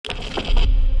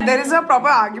There is a proper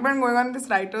argument going on in this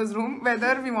writer's room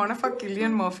whether we want to fuck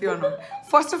Cillian Murphy or not.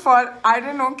 First of all, I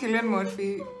didn't know Cillian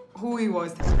Murphy, who he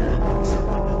was.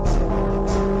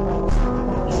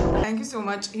 Thank you so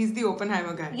much. He's the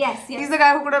Oppenheimer guy. Yes, yes. He's the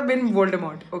guy who could have been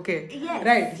Voldemort. Okay. Yes.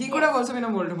 Right. He could have also been a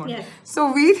Voldemort. Yes.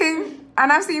 So we think,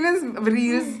 and I've seen his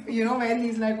reels, you know, where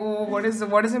he's like, oh, what is a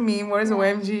meme? What is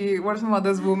OMG? What is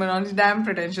mother's womb? And all this damn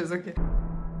pretentious. Okay.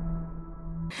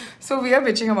 So we are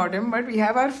bitching about him, but we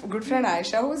have our good friend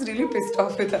Aisha who's really pissed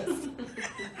off with us.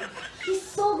 He's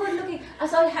so good looking.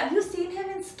 Sorry, have you seen him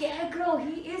in Scarecrow?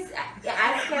 He is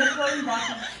as Scarecrow in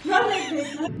bottom. Not like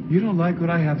this. You don't like what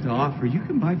I have to offer, you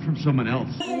can buy from someone else.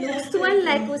 He looks one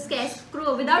like a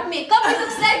Scarecrow. Without makeup, he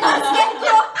looks like a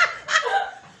Scarecrow.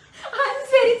 I'm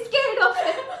very scared of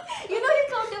him. You know, he'll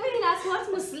come to me and ask what's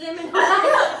Muslim and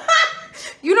all.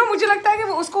 You know, मुझे लगता है कि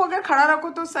वो उसको अगर खड़ा रखो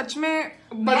तो सच में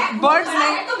birds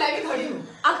नहीं. तो मैं भी खड़ी हूँ.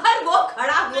 अगर वो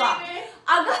खड़ा हुआ,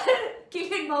 अगर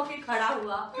Cillian Murphy खड़ा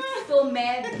हुआ, तो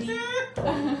मैं भी.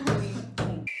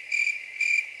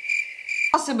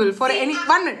 Possible for any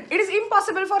 1 minute. It is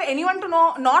impossible for anyone to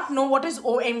not know what is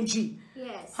OMG.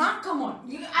 Yes. Huh? Come on,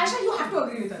 Aisha, you have to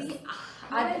agree with us.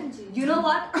 You know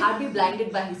what? I'd be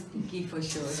blinded by his pinky for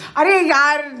sure. Arey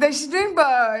yaar, she's doing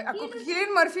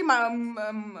Cillian Murphy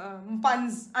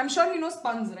puns. I'm sure he knows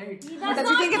puns, right? Does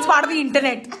he think it's part of the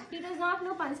internet? He does not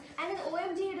know puns. And in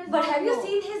OMG, he does not know. But have you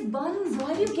seen his buns?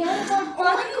 Why do you care about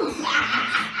buns?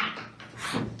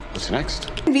 What's next?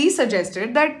 We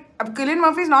suggested that Cillian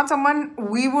Murphy is not someone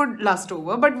we would lust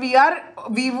over, but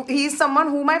he's someone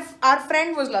whom our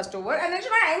friend was lust over, and then she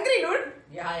got angry, dude.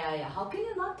 Yeah. How can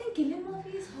you not think Cillian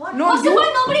Murphy is hot? No, first of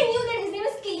all, nobody knew that his name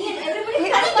is Cillian. Everybody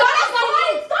it's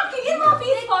not Cillian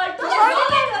Murphy's fault.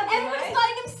 Everybody's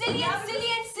calling him Cillian.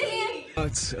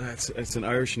 It's an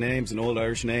Irish name. It's an old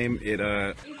Irish name. And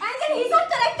then he's not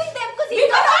correcting them because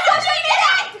he's not on social media.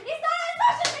 He's not on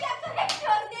social media. Correct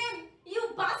your name, you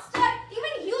bastard.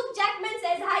 Even Hugh Jackman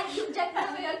says hi. Hugh Jackman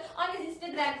on his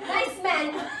Instagram. Nice man.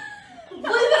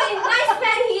 Wolverine. Nice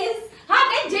man he is.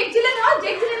 Then Jake Gyllenhaal.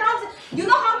 You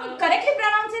know how to correctly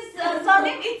pronounce his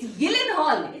surname? It's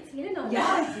Gyllenhaal. It's Gyllenhaal.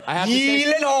 Yeah. I have to say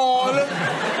Gyllenhaal.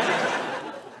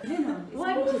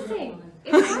 What did you say?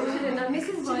 It's not Gyllenhaal.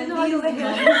 Mrs. Gyllenhaal over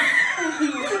here.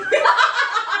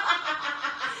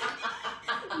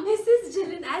 Mrs.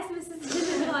 Gyllenhaal.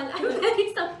 I'm very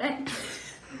surprised.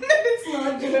 It's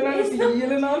not Gyllenhaal, it's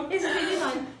Gyllenhaal. It's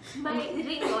Gyllenhaal. My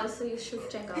ring also you should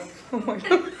check out. Oh my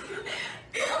god.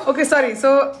 Okay, sorry. So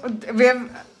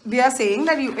we are saying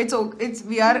that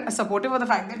we are supportive of the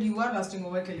fact that you are lusting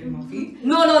over Cillian Murphy.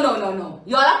 No.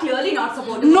 You all are clearly not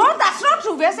supportive. No, that's not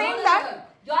true. We are saying that.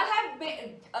 You all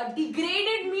have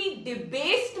degraded me,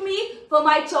 debased me for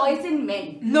my choice in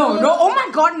men. No. Oh my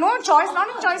god, no choice. Not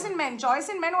a choice in men. Choice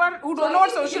in men who don't know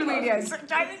what social media is. First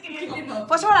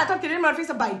of all, I thought Cillian Murphy is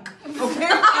a bike. Okay.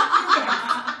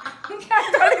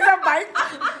 I thought he's a bike.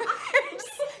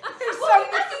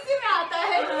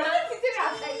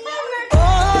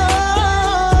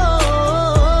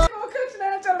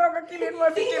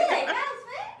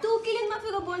 तू Cillian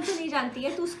Murphy को बोल तो नहीं जानती है,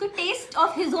 तू उसको taste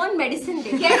of his own medicine दे.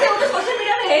 कैसे वो तो सोशल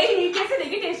मीडिया में है ही नहीं, कैसे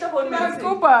देगी taste of own medicine? उसको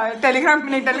टेलीग्राम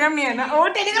नहीं है ना. वो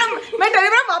मैं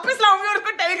टेलीग्राम वापस लाऊंगी और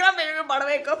उसको टेलीग्राम भेजूंगी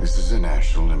बड़वे को. This is a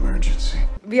national emergency.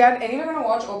 We are anyway going to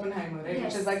watch Oppenheimer, right? Yes.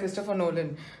 Which is by Christopher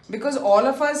Nolan. Because all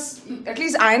of us, at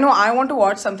least I know, I want to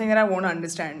watch something that I won't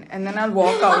understand. And then I'll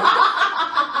walk out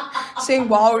saying,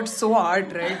 wow, it's so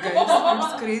art, right, guys?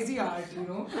 It's crazy art, you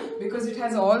know? Because it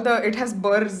has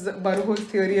Burr's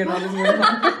theory and all this going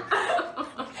on.